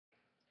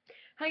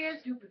Hi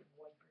guys. Stupid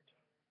wiper.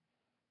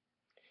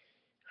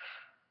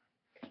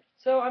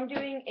 So I'm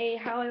doing a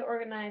how I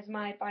organize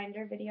my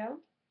binder video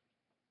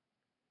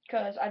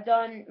because I've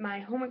done my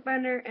homework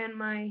binder and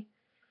my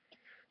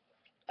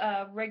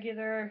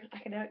regular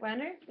academic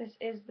binder. This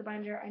is the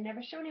binder I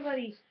never show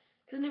anybody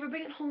because I never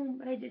bring it home,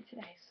 but I did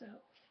today. So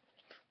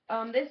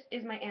this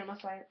is my animal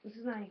science. This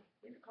is my.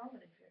 Leave a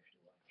comment if you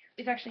actually watch.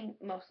 It's actually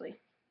mostly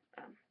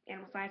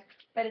animal science,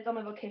 but it's all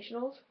my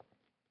vocationals.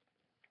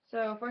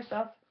 So first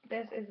off,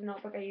 this is the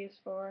notebook I use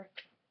for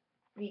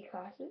the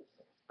classes.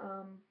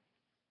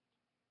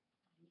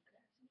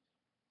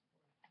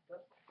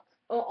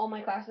 All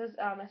my classes.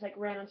 It's like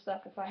random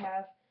stuff if I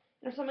have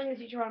something the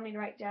teacher wanted me to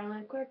write down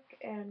really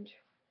quick,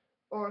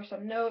 or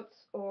some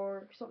notes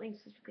or something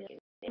specifically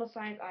like animal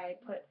science. I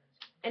put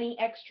any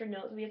extra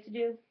notes we have to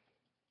do.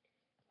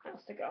 I'll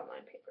stick it on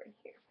line paper in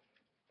here.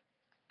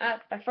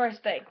 That's my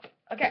first thing.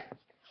 Okay.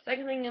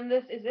 Second thing in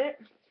this is it.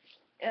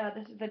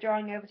 This is the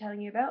drawing I was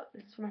telling you about.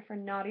 This is from my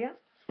friend Nadia.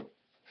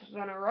 This was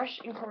on a Rush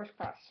in chorus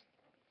class.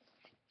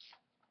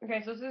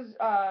 Okay, so this is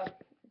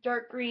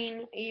dark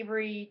green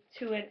Avery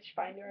 2-inch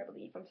binder, I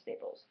believe, from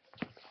Staples.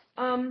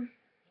 I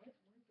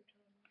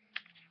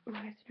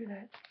have to do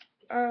that.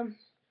 A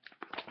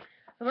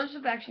bunch of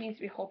stuff actually needs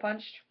to be hole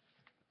punched.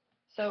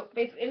 So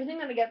basically, anything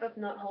that I get that's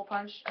not hole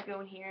punched, I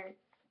go in here.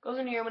 Goes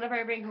in here whenever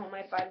I bring home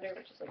my binder,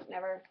 which is like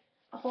never.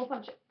 I'll hole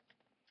punch it.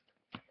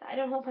 I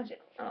don't hole punch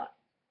it a lot.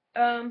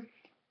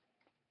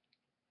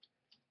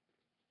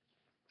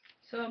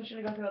 So I'm just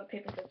gonna go through all the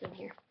paper that's in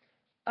here.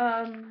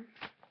 This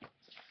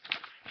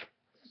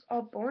is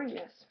all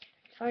boringness.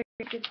 Sorry,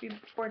 it gets to be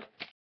bored.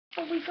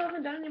 Oh, we still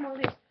haven't done any more of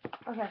these.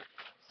 Okay,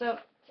 so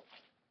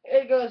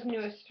it goes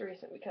newest to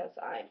recent because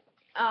I'm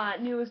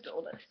newest to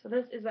oldest. So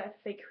this is a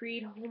fake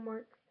Creed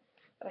homework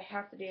that I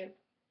have to do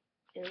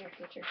in the near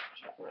future,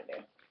 which I want to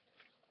do.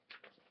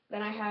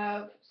 Then I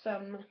have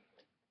some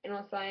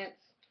animal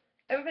science.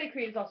 Everybody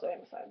Creed is also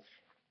animal science.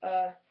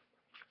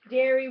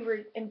 Dairy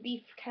and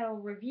beef cattle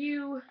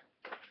review.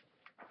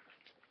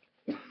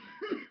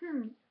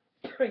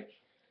 Sorry.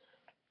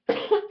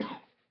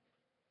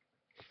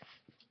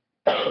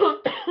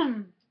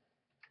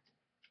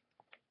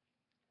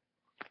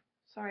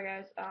 Sorry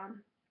guys,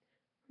 I'm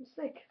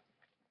sick.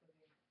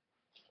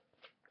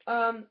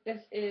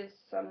 This is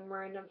some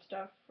random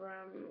stuff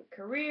from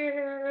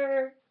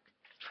career.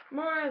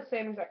 More of the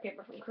same exact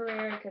paper from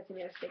career because he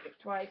made us take it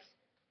twice.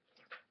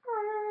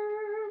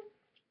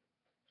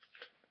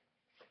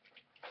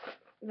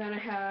 Then I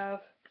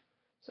have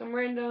some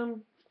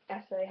random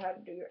essay, how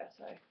to do your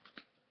essay.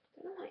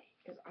 I don't know why,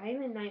 because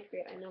I'm in 9th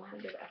grade, I know how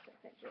to do the essay.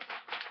 Thank you.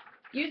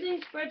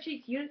 Using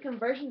spreadsheets unit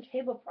conversion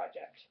table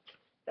project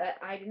that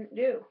I didn't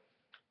do.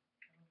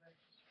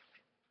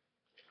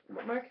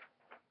 What, Mark?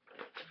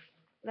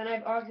 Then I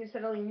have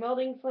oxyacetylene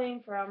welding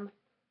flame from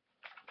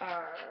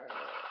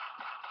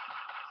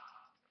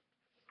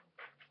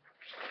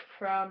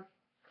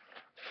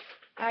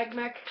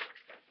AgMech,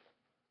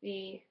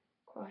 the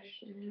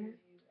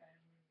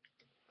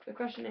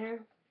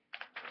questionnaire.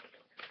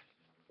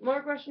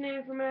 More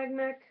questionnaire from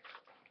AgMech.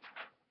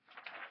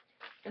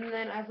 And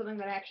then I have something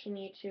that I actually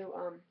need to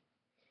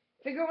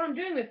figure out what I'm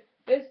doing with.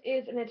 This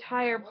is an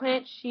entire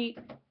plant sheet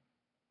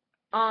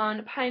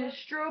on Pinus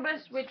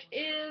strobus, which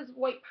is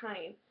white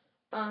pine.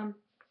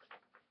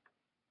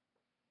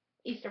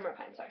 Eastern red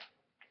pine, sorry.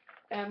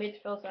 I made to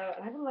fill this out.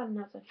 I have a lot of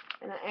notes,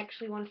 and I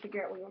actually want to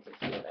figure out what we want to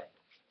do with it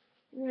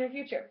in the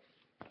future.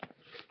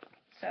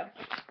 So,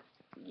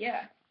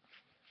 yeah.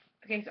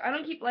 Okay, so I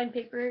don't keep line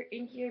paper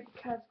in here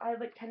because I have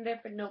like 10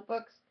 different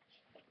notebooks.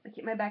 I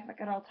keep my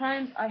backpack at all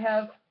times. I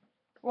have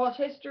world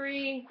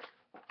history,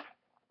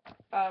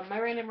 my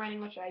random writing,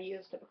 which I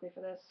use typically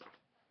for this,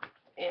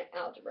 and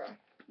algebra.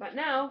 But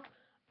now,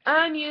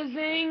 I'm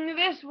using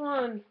this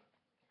one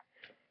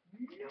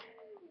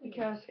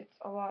because it's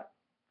a lot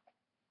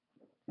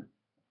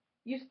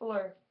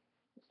usefuler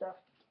stuff.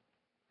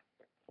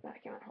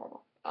 That came out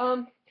horrible.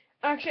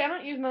 Actually, I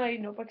don't use my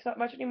notebooks that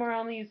much anymore. I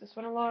only use this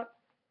one a lot,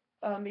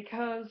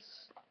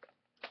 because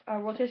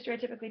world history I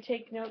typically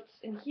take notes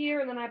in here,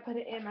 and then I put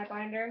it in my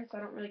binder, so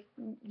I don't really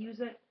use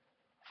it.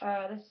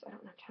 This I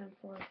don't have time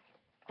for.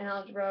 And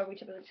algebra, we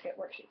typically just get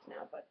worksheets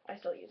now, but I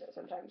still use it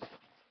sometimes.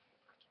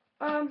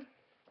 So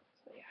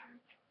yeah.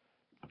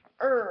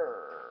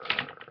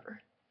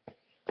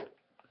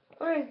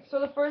 Okay, so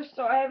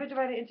I have it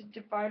divided into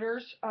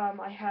dividers.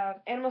 I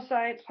have animal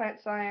science,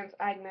 plant science,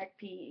 AgMech,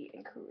 PE,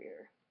 and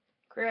career.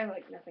 Career has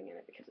like nothing in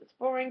it because it's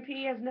boring.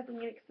 PE has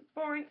nothing in it because it's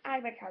boring.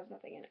 AgMech has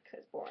nothing in it because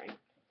it's boring.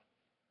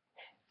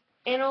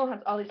 Animal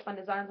has all these fun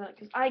designs on it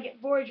because I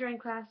get bored during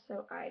class,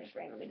 so I just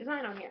randomly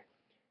design on here.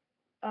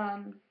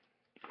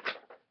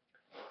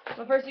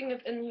 The first thing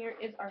that's in here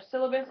is our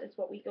syllabus. It's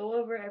what we go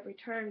over every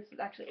term. This is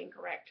actually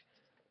incorrect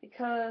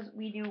because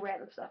we do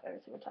random stuff every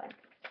single time.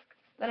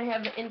 Then I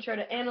have the intro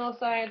to animal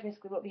science,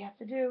 basically what we have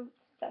to do.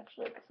 It's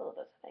actually the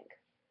syllabus, I think.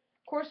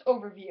 Course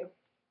overview.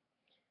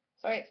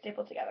 Sorry, it's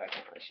stapled together. I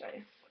can't really show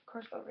you.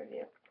 Course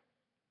overview.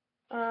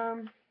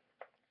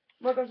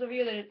 More course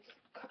overview that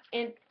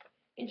it's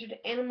Intro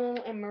to Animal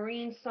and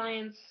Marine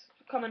Science,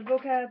 Common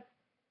Vocab,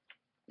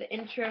 the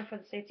intro for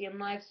the Safety and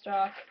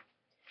Livestock,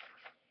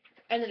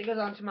 and then it goes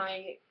on to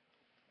my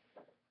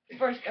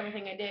first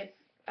everything I did.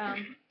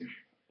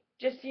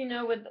 Just so you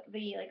know, with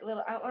the like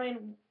little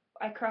outline,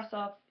 I cross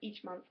off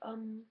each month. Why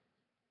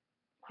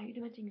are you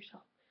dementing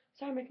yourself?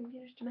 Sorry, my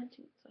computer's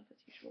dementing itself as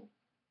usual.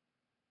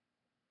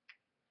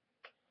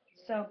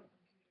 So,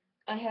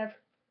 I have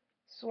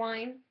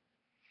swine.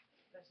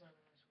 That's not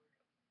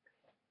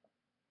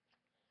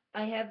a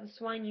nice I have the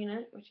swine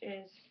unit, which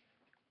is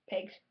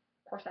pigs,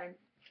 porcine.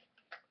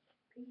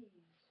 word.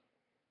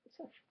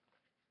 So,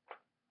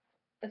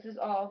 this is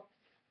all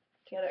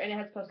together, and it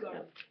has post-it Peas.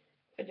 note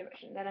for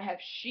division. Then I have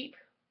sheep.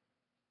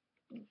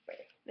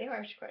 They are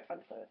actually quite fun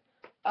to play with.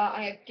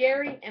 I have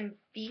dairy and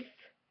beef,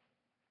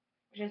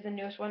 which is the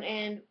newest one,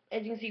 and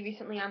as you can see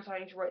recently I'm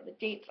starting to write the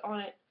dates on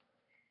it.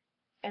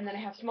 And then I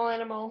have small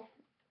animal,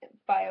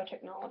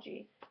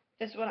 biotechnology.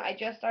 This one I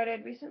just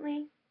started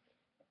recently,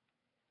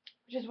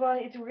 which is why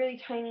it's a really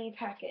tiny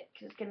packet,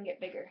 because it's going to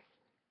get bigger.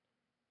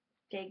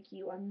 Thank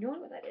you, I know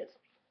what that is.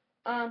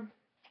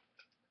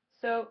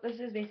 So this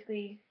is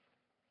basically,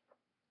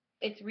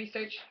 it's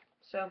research,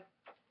 so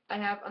I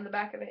have on the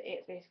back of it,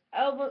 it's basically,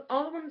 all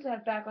the ones that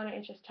have back on it,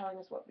 it's just telling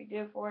us what we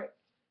do for it.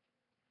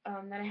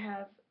 Then I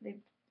have the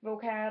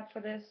vocab for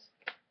this.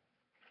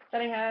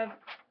 Then I have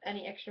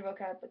any extra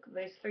vocab,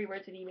 there's 3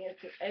 words that you need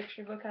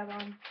extra vocab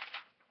on.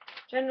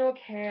 General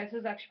care, this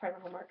is actually part of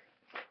my homework.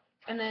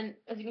 And then,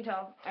 as you can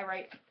tell, I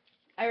write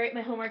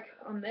my homework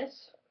on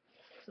this,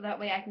 so that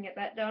way I can get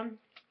that done.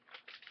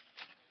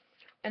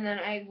 And then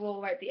I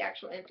will write the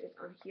actual answers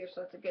on here,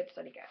 so it's a good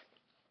study guide.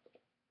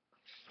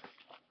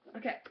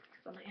 Okay,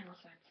 so my animal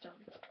side's done.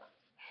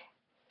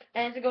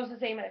 And it goes the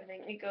same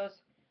everything. It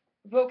goes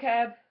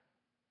vocab,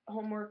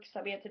 homework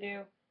that we have to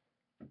do,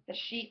 the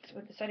sheets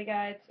with the study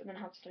guides, and then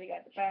I'll have the study guide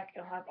at the back,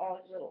 and I'll have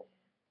all the little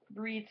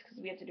breeds, because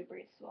we have to do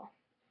breeds as well.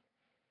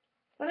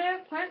 Then I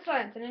have plant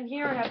science, and in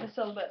here I have the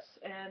syllabus,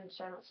 and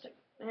so I don't stick,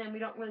 and we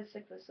don't really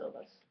stick to the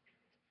syllabus,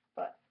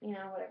 but, you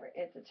know, whatever,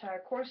 it's our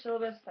core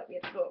syllabus that we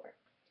have to go over.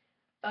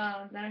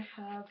 Then I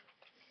have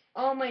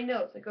all my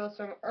notes, it goes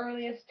from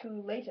earliest to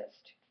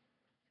latest.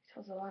 It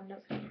tells a lot of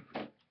notes.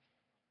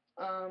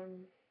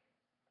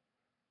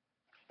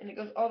 And it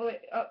goes all the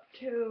way up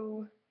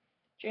to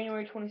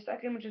January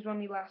 22nd, which is when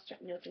we last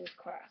checked notes in this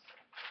class.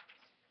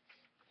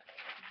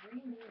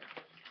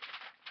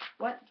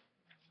 What?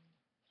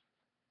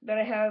 Then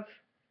I have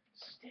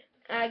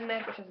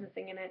AgMech, which has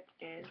nothing in it,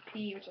 and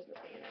P, which has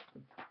nothing in it.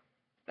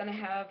 Then I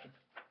have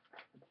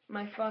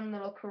my fun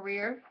little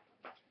career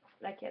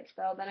that I can't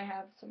spell. Then I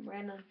have some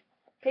random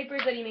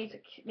papers that he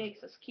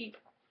makes us keep.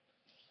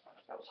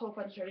 That was whole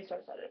fun charity, so I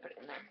decided to put it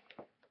in there.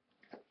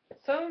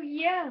 So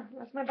yeah,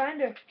 that's my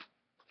binder.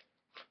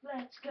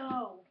 Let's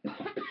go.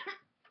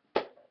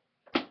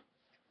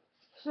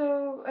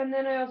 So, and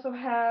then I also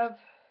have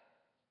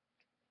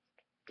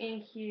in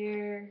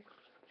here,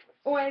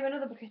 oh, I have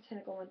another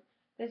botanical one.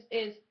 This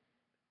is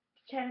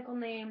botanical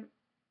name.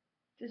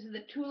 This is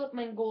the Tulip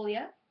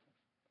Mongolia,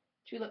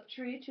 tulip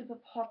tree,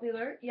 tulip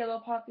popular, yellow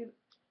poplar,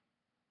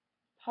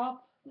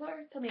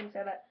 tell me how to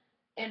say that,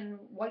 and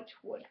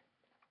whitewood.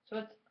 So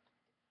it's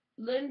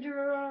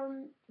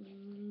Lyronderon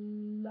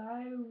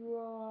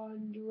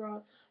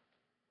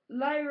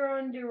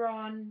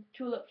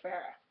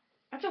tulipifera.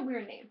 That's a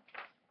weird name.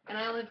 And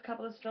I only have a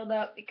couple of filled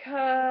out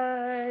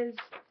because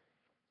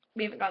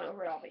we haven't gone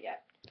over it all of it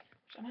yet.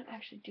 So I might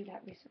actually do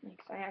that recently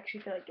because I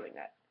actually feel like doing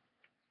that.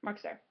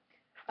 Mark's there.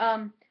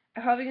 I'm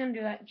probably going to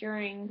do that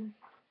during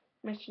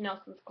Mr.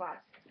 Nelson's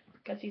class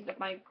because he's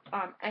my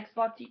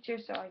Xbox teacher,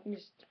 so I can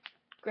just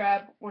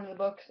grab one of the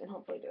books and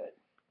hopefully do it.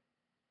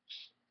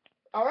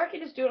 Or I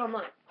can just do it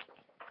online.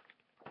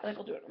 I think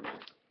I'll do it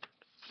online.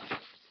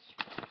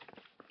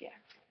 Yeah.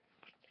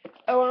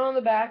 Oh, and on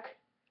the back,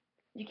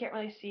 you can't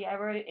really see, I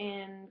wrote it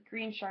in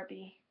green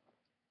Sharpie.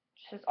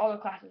 It says all the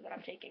classes that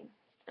I'm taking.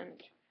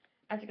 And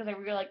that's because I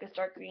really like this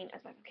dark green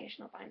as my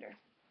vocational binder.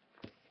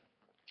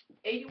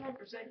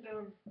 81%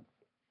 done.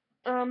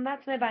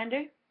 That's my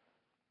binder.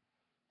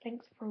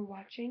 Thanks for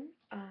watching.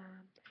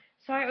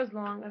 Sorry it was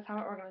long. That's how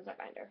I organized that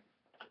binder.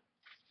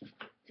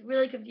 It's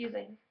really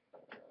confusing.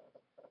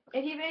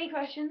 If you have any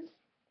questions,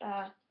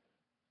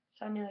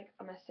 send me like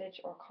a message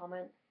or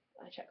comment.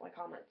 I check my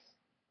comments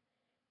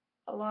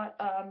a lot.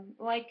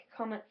 Like,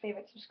 comment,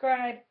 favorite,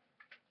 subscribe,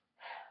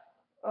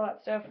 all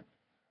that stuff.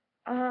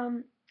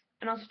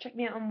 And also check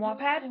me out on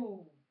Wattpad.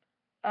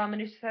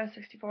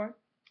 Medusa64.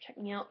 Check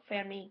me out.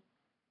 Fan me.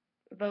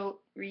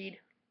 Vote. Read.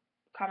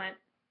 Comment.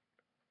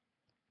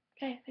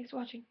 Okay, thanks for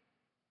watching.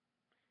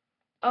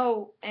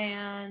 Oh,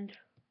 and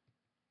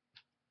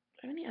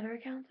do I have any other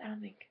accounts? I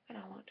don't think. I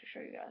don't want to show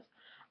you guys.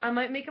 I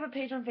might make up a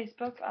page on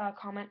Facebook.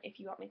 Comment if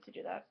you want me to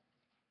do that.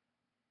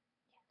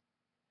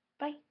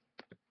 Bye.